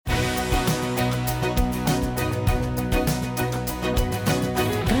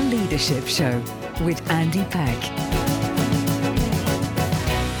Leadership Show with Andy Peck.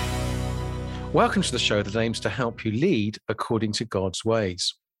 Welcome to the show that aims to help you lead according to God's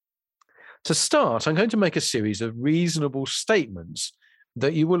ways. To start, I'm going to make a series of reasonable statements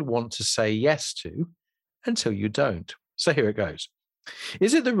that you will want to say yes to until you don't. So here it goes.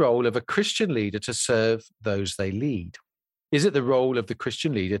 Is it the role of a Christian leader to serve those they lead? Is it the role of the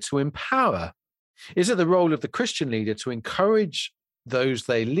Christian leader to empower? Is it the role of the Christian leader to encourage those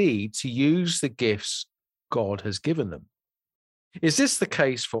they lead to use the gifts God has given them? Is this the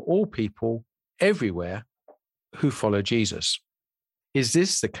case for all people everywhere who follow Jesus? Is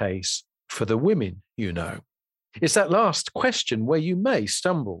this the case for the women you know? It's that last question where you may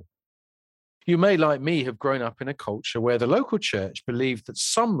stumble. You may, like me, have grown up in a culture where the local church believed that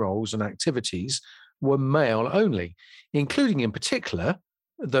some roles and activities were male only, including in particular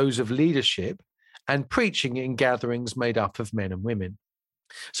those of leadership and preaching in gatherings made up of men and women.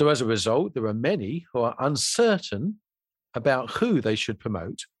 So as a result, there are many who are uncertain about who they should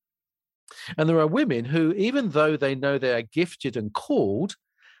promote. And there are women who, even though they know they are gifted and called,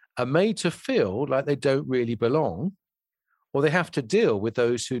 are made to feel like they don't really belong, or they have to deal with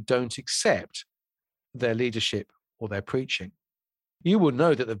those who don't accept their leadership or their preaching. You will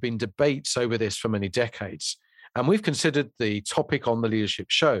know that there have been debates over this for many decades, and we've considered the topic on the Leadership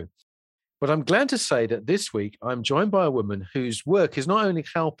Show. But I'm glad to say that this week I'm joined by a woman whose work is not only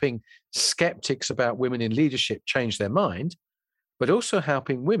helping skeptics about women in leadership change their mind, but also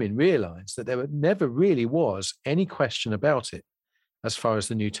helping women realize that there never really was any question about it as far as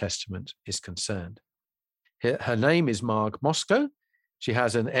the New Testament is concerned. Her name is Marg Mowczko. She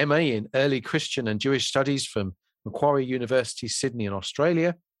has an MA in Early Christian and Jewish Studies from Macquarie University, Sydney in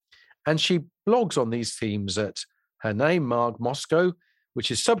Australia. And she blogs on these themes at her name, Marg Mowczko, which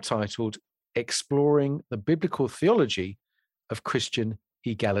is subtitled Exploring the Biblical Theology of Christian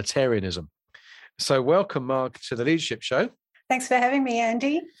Egalitarianism. So welcome, Marg, to the Leadership Show. Thanks for having me,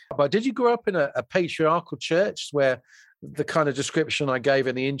 Andy. But did you grow up in a patriarchal church where the kind of description I gave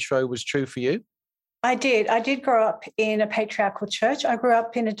in the intro was true for you? I did grow up in a patriarchal church. I grew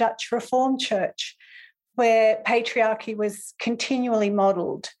up in a Dutch Reformed church where patriarchy was continually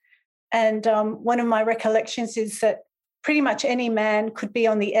modelled. And one of my recollections is that pretty much any man could be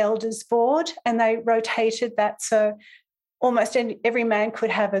on the elders board, and they rotated that. So almost every man could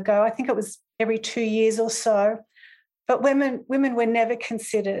have a go. I think it was every 2 years or so. But women were never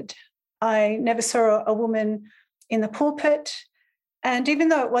considered. I never saw a woman in the pulpit. And even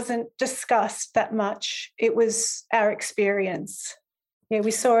though it wasn't discussed that much, it was our experience. Yeah,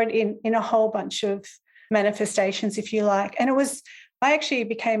 we saw it in a whole bunch of manifestations, if you like. And I actually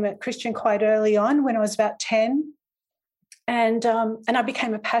became a Christian quite early on when I was about 10. And I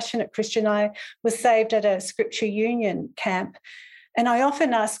became a passionate Christian. I was saved at a Scripture Union camp. And I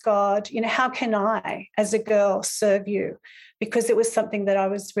often asked God, how can I, as a girl, serve you? Because it was something that I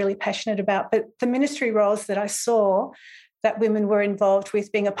was really passionate about. But the ministry roles that I saw that women were involved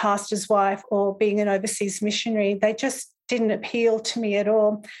with, being a pastor's wife or being an overseas missionary, they just didn't appeal to me at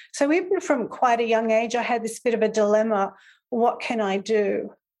all. So even from quite a young age, I had this bit of a dilemma. What can I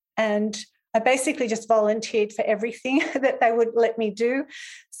do? And I basically just volunteered for everything that they would let me do.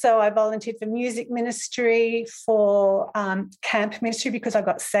 So I volunteered for music ministry, for camp ministry, because I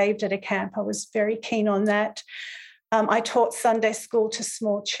got saved at a camp. I was very keen on that. I taught Sunday school to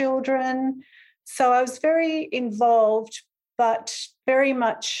small children. So I was very involved, but very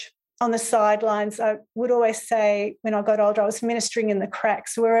much on the sidelines. I would always say when I got older, I was ministering in the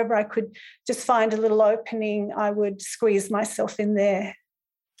cracks. Wherever I could just find a little opening, I would squeeze myself in there.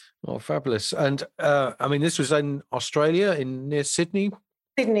 Oh, fabulous. And this was in Australia, near Sydney?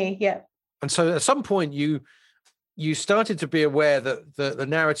 Sydney, yeah. And so at some point you started to be aware that the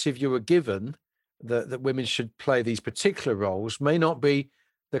narrative you were given, that women should play these particular roles, may not be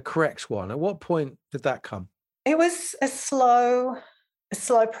the correct one. At what point did that come? It was a slow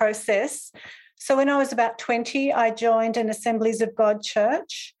process. So when I was about 20, I joined an Assemblies of God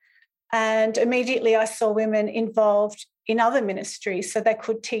church, and immediately I saw women involved in other ministries, so they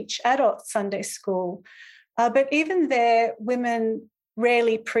could teach adult Sunday school. But even there, women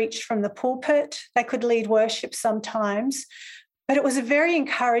rarely preached from the pulpit. They could lead worship sometimes, but it was a very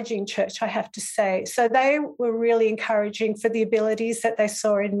encouraging church, I have to say. So they were really encouraging for the abilities that they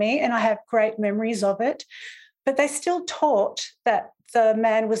saw in me, and I have great memories of it. But they still taught that the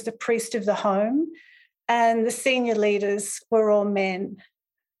man was the priest of the home and the senior leaders were all men.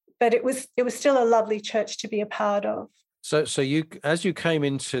 But it was still a lovely church to be a part of. So you, as you came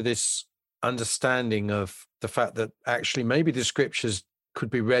into this understanding of the fact that actually maybe the scriptures could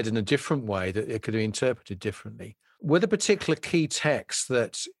be read in a different way, that it could be interpreted differently, were there particular key texts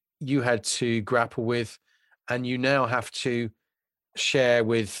that you had to grapple with, and you now have to share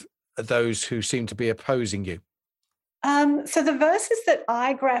with those who seem to be opposing you? So the verses that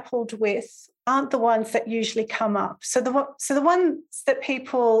I grappled with aren't the ones that usually come up. So the ones that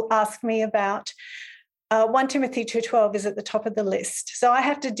people ask me about, 1 Timothy 2:12 is at the top of the list. So I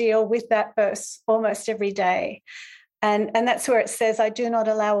have to deal with that verse almost every day. And that's where it says, I do not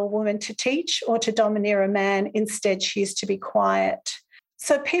allow a woman to teach or to domineer a man. Instead, she is to be quiet.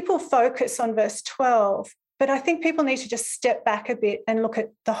 So people focus on verse 12, but I think people need to just step back a bit and look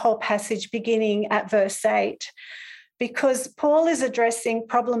at the whole passage beginning at verse 8, because Paul is addressing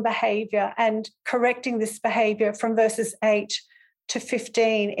problem behaviour and correcting this behaviour from verses 8 to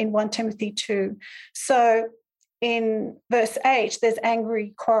 15 in 1 Timothy 2. So in verse 8, there's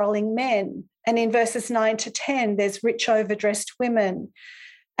angry, quarrelling men. And in verses 9 to 10, there's rich, overdressed women.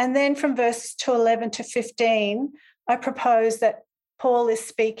 And then from verses 11 to 15, I propose that Paul is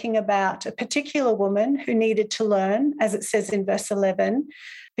speaking about a particular woman who needed to learn, as it says in verse 11,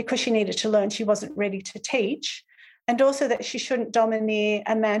 because she needed to learn, she wasn't ready to teach. And also that she shouldn't domineer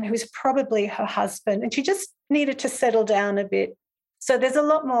a man who's probably her husband. And she just needed to settle down a bit. So there's a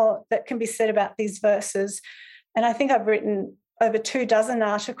lot more that can be said about these verses. And I think I've written over 24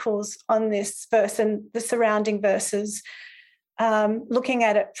 articles on this verse and the surrounding verses, looking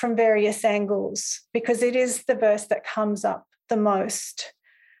at it from various angles, because it is the verse that comes up the most.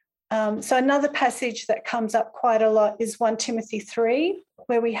 So another passage that comes up quite a lot is 1 Timothy 3,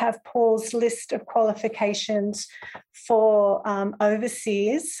 where we have Paul's list of qualifications for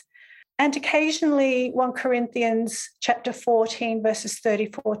overseers. And occasionally 1 Corinthians chapter 14, verses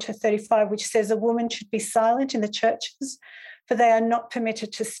 34 to 35, which says a woman should be silent in the churches, for they are not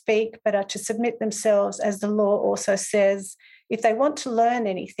permitted to speak, but are to submit themselves, as the law also says. If they want to learn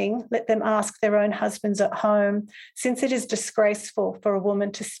anything, let them ask their own husbands at home, since it is disgraceful for a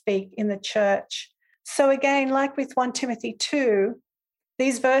woman to speak in the church. So again, like with 1 Timothy 2,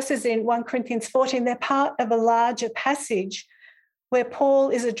 these verses in 1 Corinthians 14, they're part of a larger passage where Paul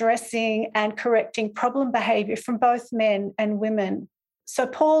is addressing and correcting problem behaviour from both men and women. So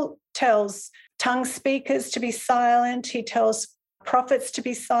Paul tells tongue speakers to be silent, he tells prophets to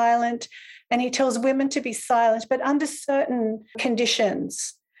be silent, and he tells women to be silent, but under certain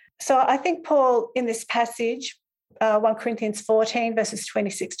conditions. So I think Paul, in this passage, 1 Corinthians 14, verses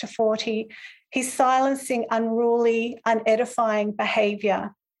 26 to 40, he's silencing unruly, unedifying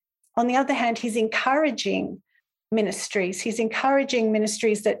behaviour. On the other hand, he's encouraging ministries. He's encouraging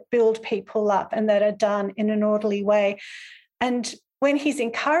ministries that build people up and that are done in an orderly way. And when he's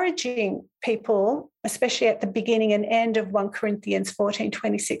encouraging people, especially at the beginning and end of 1 Corinthians 14,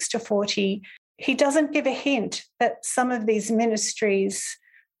 26 to 40, he doesn't give a hint that some of these ministries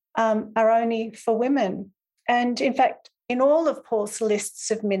are only for women. And in fact, in all of Paul's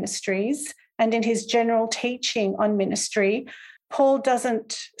lists of ministries and in his general teaching on ministry, Paul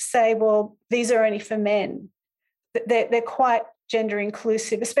doesn't say, well, these are only for men. They're quite gender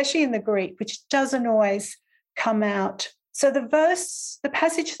inclusive, especially in the Greek, which doesn't always come out. So the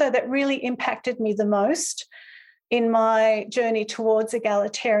passage, though, that really impacted me the most in my journey towards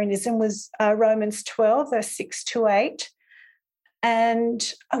egalitarianism was Romans 12, verse 6 to 8.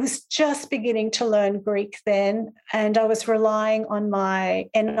 And I was just beginning to learn Greek then, and I was relying on my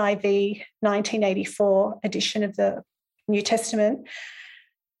NIV 1984 edition of the New Testament.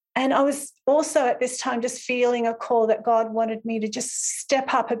 And I was also at this time just feeling a call that God wanted me to just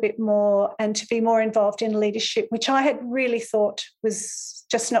step up a bit more and to be more involved in leadership, which I had really thought was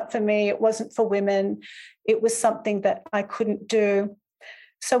just not for me. It wasn't for women. It was something that I couldn't do.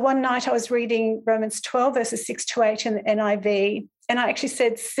 So one night I was reading Romans 12, verses 6 to 8 in the NIV, and I actually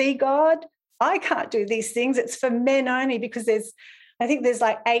said, see, God, I can't do these things. It's for men only, because I think there's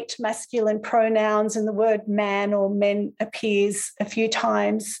like 8 masculine pronouns and the word man or men appears a few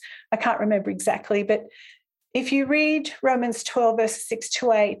times. I can't remember exactly, but if you read Romans 12, verses 6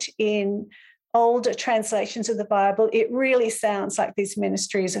 to 8 in older translations of the Bible, it really sounds like these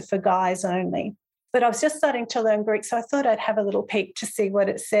ministries are for guys only. But I was just starting to learn Greek, so I thought I'd have a little peek to see what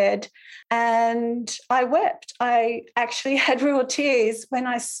it said. And I wept. I actually had real tears when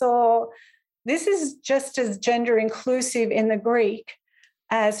I saw this is just as gender inclusive in the Greek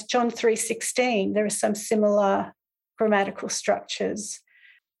as John 3:16. There are some similar grammatical structures.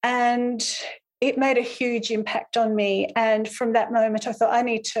 And it made a huge impact on me. And from that moment, I thought, I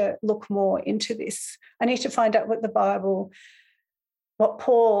need to look more into this. I need to find out what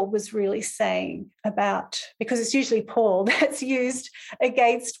Paul was really saying about, because it's usually Paul that's used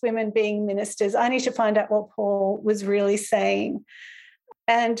against women being ministers. I need to find out what Paul was really saying.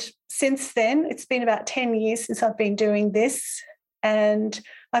 And since then, it's been about 10 years since I've been doing this. And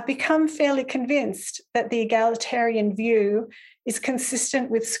I've become fairly convinced that the egalitarian view is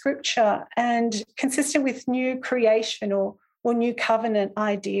consistent with Scripture and consistent with new creation or new covenant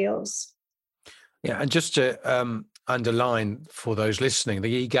ideals. Yeah, and just to underline for those listening,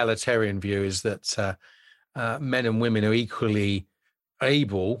 the egalitarian view is that men and women are equally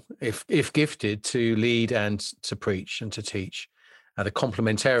able, if gifted, to lead and to preach and to teach. The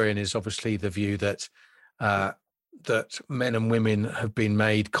complementarian is obviously the view that that men and women have been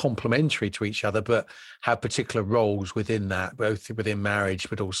made complementary to each other, but have particular roles within that, both within marriage,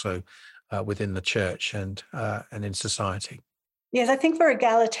 but also within the church and in society. Yes, I think for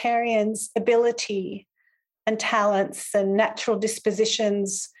egalitarians, ability and talents and natural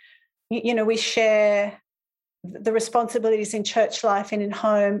dispositions, we share the responsibilities in church life and in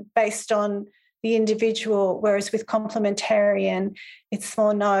home based on the individual, whereas with complementarian, it's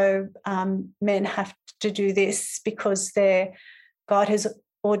more men have to do this because God has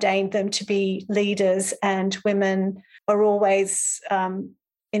ordained them to be leaders, and women are always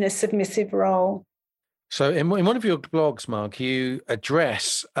in a submissive role. So in one of your blogs, Marg, you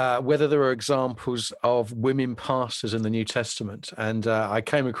address whether there are examples of women pastors in the New Testament. And I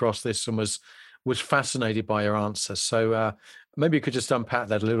came across this and was fascinated by your answer. So maybe you could just unpack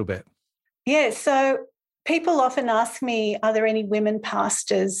that a little bit. Yeah, so people often ask me, are there any women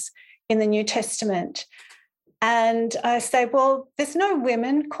pastors in the New Testament? And I say, well, there's no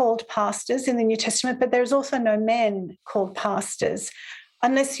women called pastors in the New Testament, but there's also no men called pastors,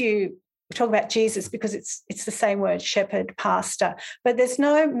 unless you talk about Jesus, because it's the same word, shepherd, pastor. But there's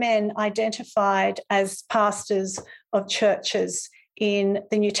no men identified as pastors of churches in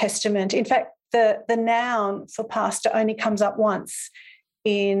the New Testament. In fact, the noun for pastor only comes up once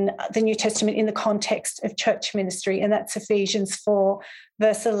in the New Testament in the context of church ministry, and that's Ephesians 4,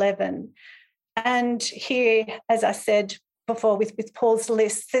 verse 11. And here, as I said before, with Paul's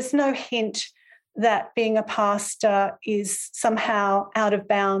list, there's no hint that being a pastor is somehow out of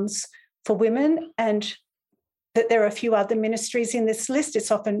bounds for women, and that there are a few other ministries in this list. It's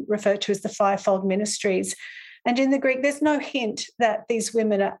often referred to as the fivefold ministries. And in the Greek, there's no hint that these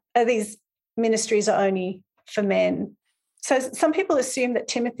ministries are only for men. So some people assume that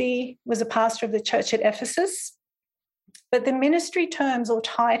Timothy was a pastor of the church at Ephesus, but the ministry terms or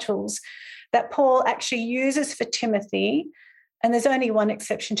titles that Paul actually uses for Timothy, and there's only one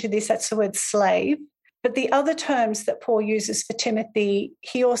exception to this, that's the word slave, but the other terms that Paul uses for Timothy,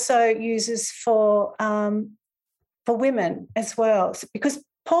 he also uses for women as well, because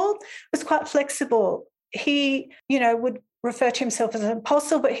Paul was quite flexible. He, would refer to himself as an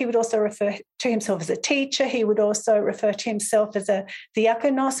apostle, but he would also refer to himself as a teacher. He would also refer to himself as a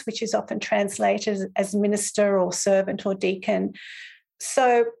diakonos, which is often translated as minister or servant or deacon.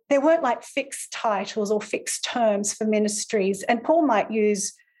 So there weren't like fixed titles or fixed terms for ministries. And Paul might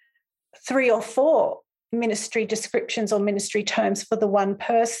use 3 or 4 ministry descriptions or ministry terms for the one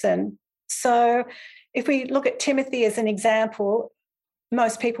person. So if we look at Timothy as an example,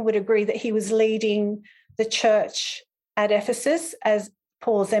 most people would agree that he was leading the church at Ephesus as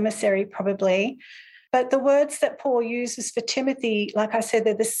Paul's emissary, probably. But the words that Paul uses for Timothy, like I said,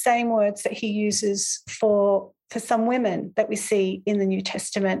 they're the same words that he uses for some women that we see in the New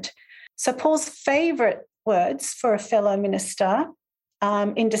Testament. So Paul's favourite words for a fellow minister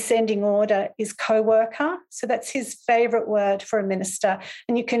in descending order is co-worker. So that's his favourite word for a minister.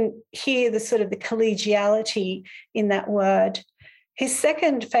 And you can hear the sort of the collegiality in that word. His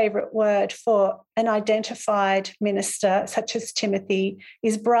second favourite word for an identified minister, such as Timothy,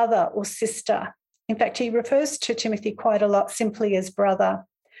 is brother or sister. In fact, he refers to Timothy quite a lot simply as brother.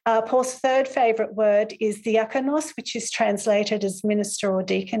 Paul's third favourite word is diakonos, which is translated as minister or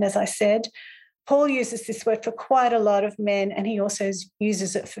deacon, as I said. Paul uses this word for quite a lot of men, and he also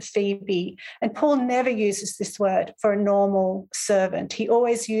uses it for Phoebe. And Paul never uses this word for a normal servant. He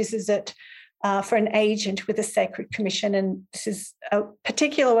always uses it for an agent with a sacred commission, and this is a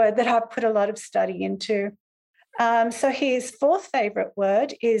particular word that I've put a lot of study into. So his fourth favourite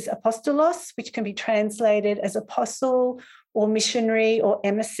word is apostolos, which can be translated as apostle or missionary or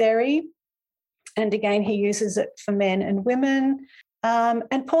emissary. And again, he uses it for men and women.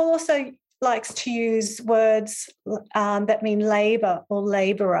 And Paul also likes to use words that mean labour or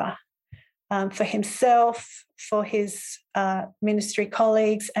labourer for himself, for his ministry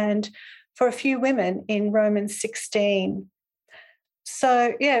colleagues, and for a few women in Romans 16.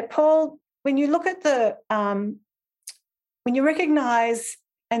 So, yeah, Paul, when you look at when you recognise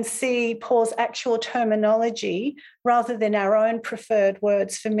and see Paul's actual terminology rather than our own preferred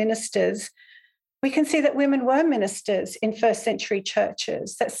words for ministers, we can see that women were ministers in first century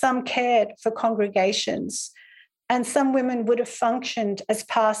churches, that some cared for congregations, And some women would have functioned as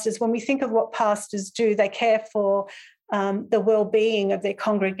pastors. When we think of what pastors do, they care for the well-being of their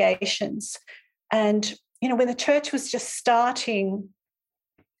congregations. And, when the church was just starting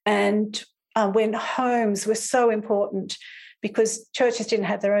and when homes were so important because churches didn't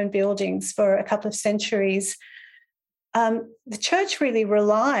have their own buildings for a couple of centuries, the church really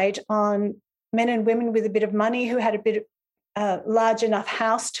relied on men and women with a bit of money who had a bit of large enough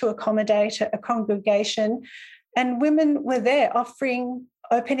house to accommodate a congregation. And women were there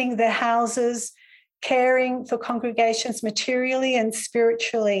opening their houses, caring for congregations materially and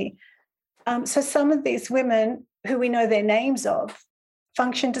spiritually. So some of these women, who we know their names of,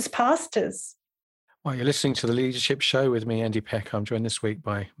 functioned as pastors. Well, you're listening to The Leadership Show with me, Andy Peck. I'm joined this week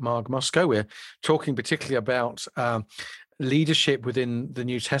by Marg Mowczko. We're talking particularly about leadership within the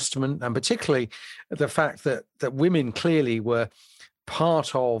New Testament, and particularly the fact that women clearly were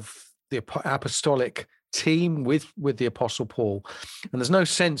part of the apostolic team with the Apostle Paul. And there's no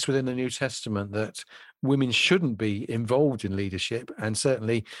sense within the New Testament that women shouldn't be involved in leadership, and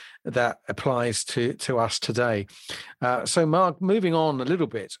certainly that applies to us today. So, Marg, moving on a little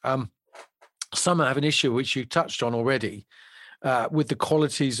bit, some have an issue which you touched on already, with the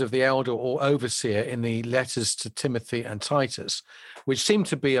qualities of the elder or overseer in the letters to Timothy and Titus, which seem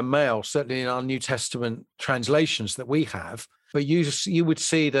to be a male, certainly in our New Testament translations that we have. But you would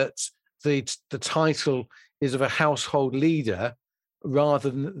see that the title is of a household leader rather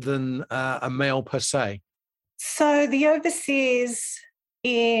than a male per se. So the overseers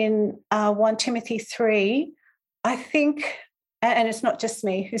in 1 Timothy 3, I think, and it's not just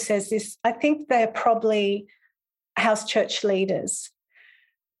me who says this, I think they're probably house church leaders.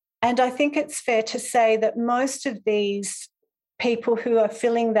 And I think it's fair to say that most of these people who are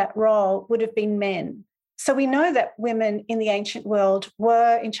filling that role would have been men. So we know that women in the ancient world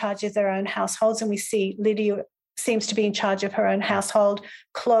were in charge of their own households, and we see Lydia seems to be in charge of her own household.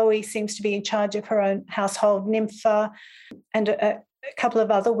 Chloe seems to be in charge of her own household, Nympha, and a couple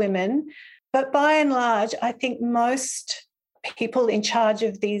of other women. But by and large, I think most people in charge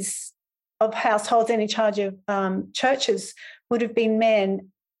of households and in charge of churches would have been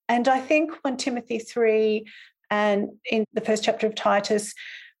men. And I think 1 Timothy 3 and in the first chapter of Titus,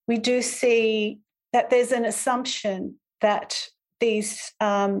 we do see that there's an assumption that these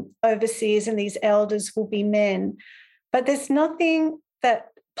overseers and these elders will be men. But there's nothing that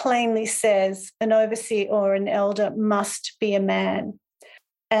plainly says an overseer or an elder must be a man.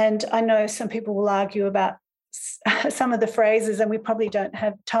 And I know some people will argue about some of the phrases, and we probably don't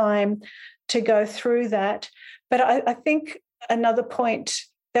have time to go through that. But I think another point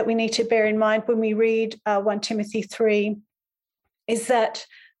that we need to bear in mind when we read 1 Timothy 3 is that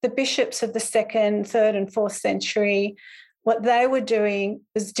the bishops of the 2nd, 3rd and 4th century, what they were doing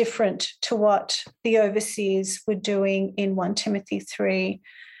was different to what the overseers were doing in 1 Timothy 3.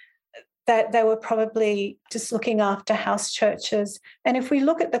 That they were probably just looking after house churches. And if we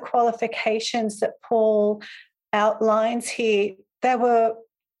look at the qualifications that Paul outlines here, they were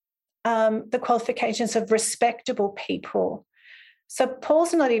the qualifications of respectable people. So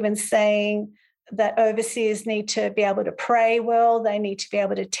Paul's not even saying that overseers need to be able to pray well, they need to be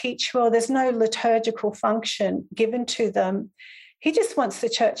able to teach well. There's no liturgical function given to them. He just wants the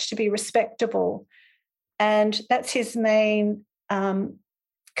church to be respectable. And that's his main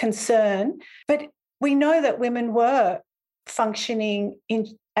concern. But we know that women were functioning in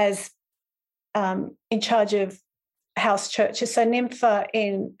charge of house churches. So Nympha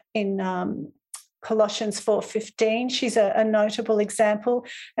in Colossians 4:15, she's a notable example,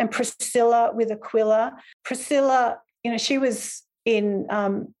 and Priscilla with Aquila. Priscilla, she was in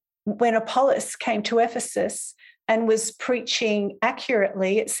when Apollos came to Ephesus and was preaching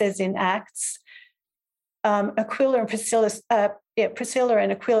accurately, it says in Acts. Priscilla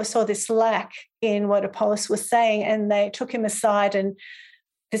and Aquila saw this lack in what Apollos was saying, and they took him aside. And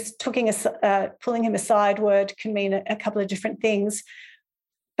this pulling him aside word can mean a couple of different things.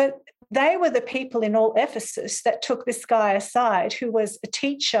 But they were the people in all Ephesus that took this guy aside, who was a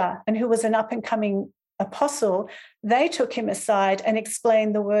teacher and who was an up-and-coming apostle. They took him aside and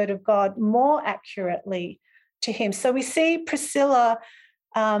explained the word of God more accurately to him. So we see Priscilla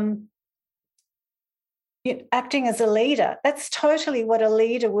acting as a leader. That's totally what a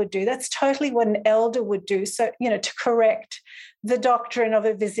leader would do. That's totally what an elder would do. So, to correct the doctrine of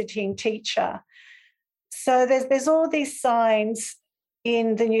a visiting teacher. So there's all these signs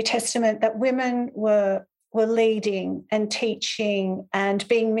in the New Testament that women were leading and teaching and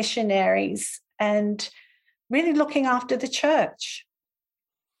being missionaries and really looking after the church.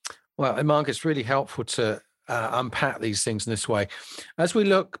 Well, and Marg, it's really helpful to unpack these things in this way. As we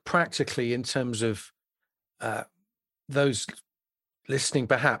look practically in terms of those listening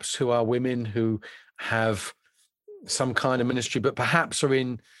perhaps who are women who have some kind of ministry, but perhaps are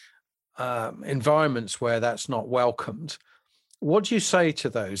in environments where that's not welcomed. What do you say to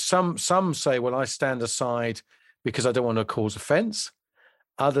those? Some say, well, I stand aside because I don't want to cause offense.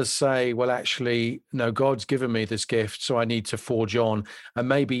 Others say, well, actually, no, God's given me this gift, so I need to forge on and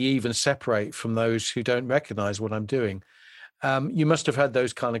maybe even separate from those who don't recognize what I'm doing. You must have had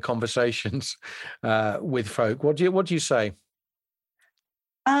those kind of conversations with folk. What do you say?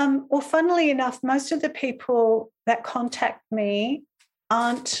 Well, funnily enough, most of the people that contact me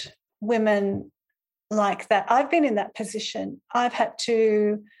aren't women like that. I've been in that position. I've had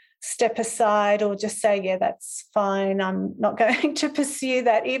to step aside or just say, yeah, that's fine. I'm not going to pursue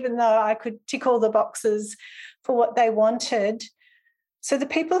that, even though I could tick all the boxes for what they wanted. So the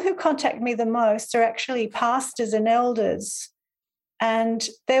people who contact me the most are actually pastors and elders, and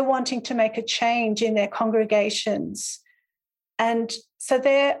they're wanting to make a change in their congregations. And so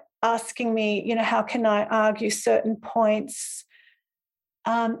they're asking me, how can I argue certain points?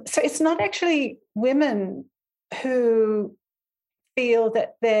 So it's not actually women who feel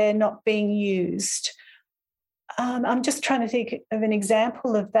that they're not being used. I'm just trying to think of an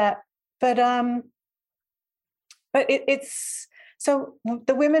example of that. But it's so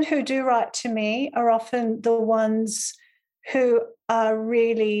the women who do write to me are often the ones who are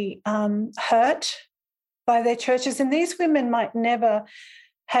really hurt by their churches. And these women might never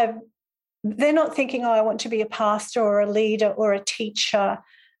they're not thinking, I want to be a pastor or a leader or a teacher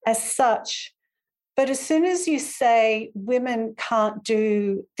as such. But as soon as you say women can't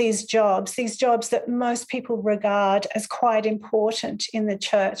do these jobs that most people regard as quite important in the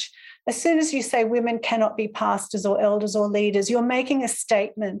church, as soon as you say women cannot be pastors or elders or leaders, you're making a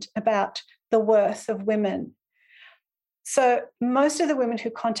statement about the worth of women. So most of the women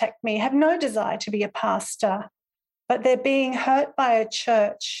who contact me have no desire to be a pastor, but they're being hurt by a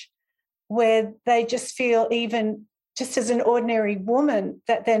church where they just feel, even just as an ordinary woman,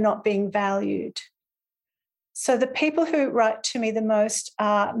 that they're not being valued. So the people who write to me the most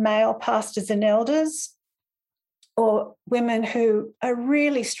are male pastors and elders, or women who are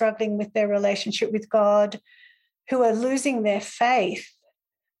really struggling with their relationship with God, who are losing their faith,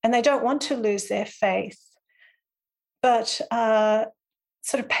 and they don't want to lose their faith. But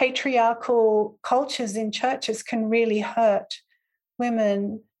sort of patriarchal cultures in churches can really hurt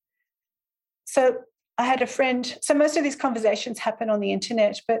women. So I had a friend, so most of these conversations happen on the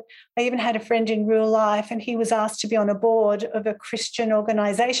internet, but I even had a friend in real life, and he was asked to be on a board of a Christian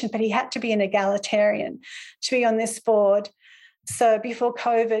organization, but he had to be an egalitarian to be on this board. So before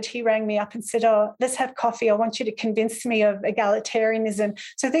COVID, he rang me up and said, let's have coffee. I want you to convince me of egalitarianism.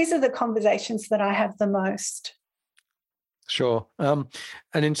 So these are the conversations that I have the most. Sure. And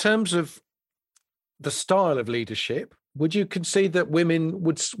in terms of the style of leadership, would you concede that women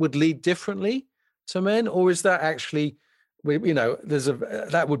would lead differently to men, or is that actually,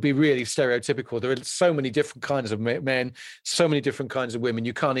 that would be really stereotypical? There are so many different kinds of men, so many different kinds of women.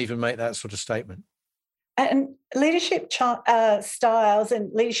 You can't even make that sort of statement. And leadership styles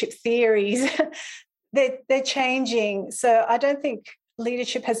and leadership theories, they're changing. So I don't think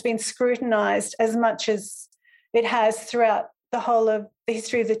leadership has been scrutinized as much as it has throughout the whole of the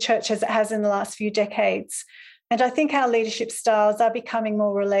history of the church as it has in the last few decades. And I think our leadership styles are becoming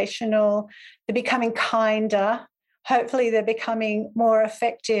more relational. They're becoming kinder. Hopefully they're becoming more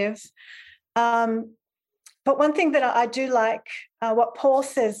effective. But one thing that I do like, what Paul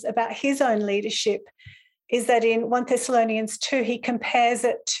says about his own leadership, is that in 1 Thessalonians 2, he compares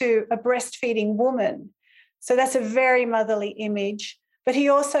it to a breastfeeding woman. So that's a very motherly image. But he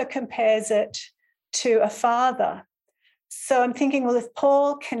also compares it to a father. So I'm thinking, well, if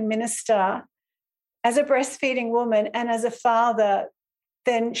Paul can minister as a breastfeeding woman and as a father,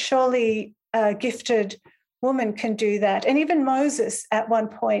 then surely a gifted woman can do that. And even Moses at one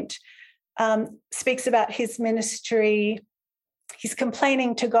point speaks about his ministry. He's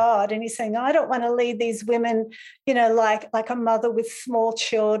complaining to God and he's saying, I don't want to lead these women, like a mother with small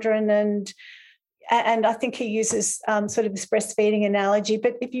children. And I think he uses sort of this breastfeeding analogy.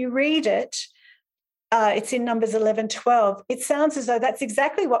 But if you read it, it's in Numbers 11:12. It sounds as though that's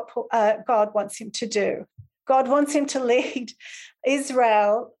exactly what God wants him to do. God wants him to lead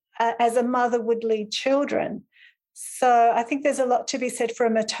Israel as a mother would lead children. So I think there's a lot to be said for a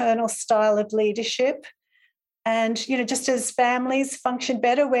maternal style of leadership. And, just as families function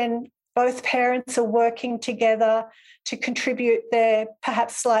better when both parents are working together to contribute their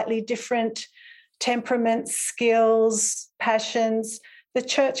perhaps slightly different temperaments, skills, passions, the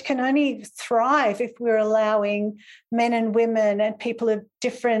church can only thrive if we're allowing men and women and people of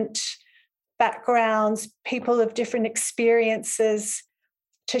different backgrounds, people of different experiences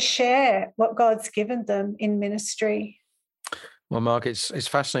to share what God's given them in ministry. Well, Marg, it's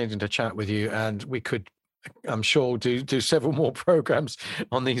fascinating to chat with you, and we could, I'm sure, do several more programs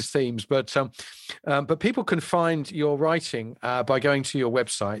on these themes. But people can find your writing by going to your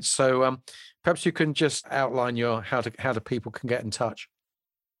website. So perhaps you can just outline how do people can get in touch.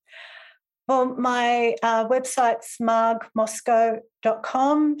 Well, my website's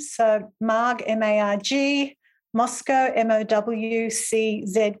margmowczko.com. So Marg, M-A-R-G, Mowczko,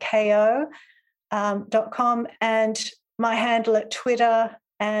 MOWCZKO.com. And my handle at Twitter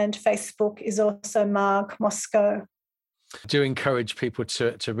and Facebook is also Marg Mowczko. I do encourage people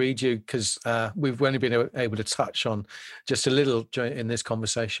to read you, because we've only been able to touch on just a little in this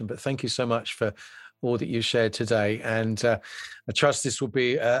conversation. But thank you so much for all that you shared today. And I trust this will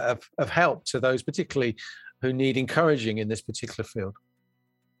be of help to those particularly who need encouraging in this particular field.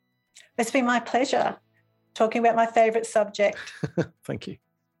 It's been my pleasure talking about my favourite subject. Thank you.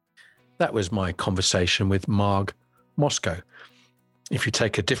 That was my conversation with Marg Mowczko. If you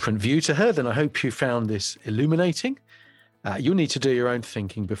take a different view to her, then I hope you found this illuminating. You'll need to do your own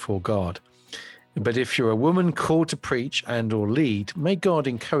thinking before God. But if you're a woman called to preach and or lead, may God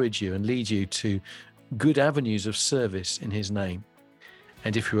encourage you and lead you to good avenues of service in his name.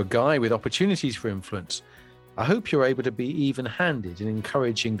 And if you're a guy with opportunities for influence, I hope you're able to be even-handed in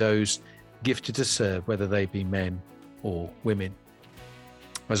encouraging those gifted to serve, whether they be men or women.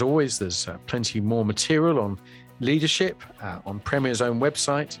 As always, there's plenty more material on leadership on Premier's own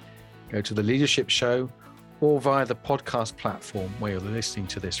website. Go to the Leadership Show or via the podcast platform where you're listening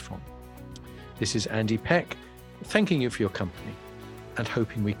to this from. This is Andy Peck, thanking you for your company and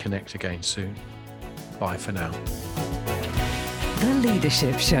hoping we connect again soon. Bye for now. The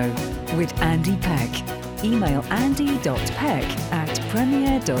Leadership Show with Andy Peck. Email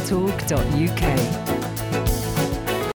andy.peck@premier.org.uk.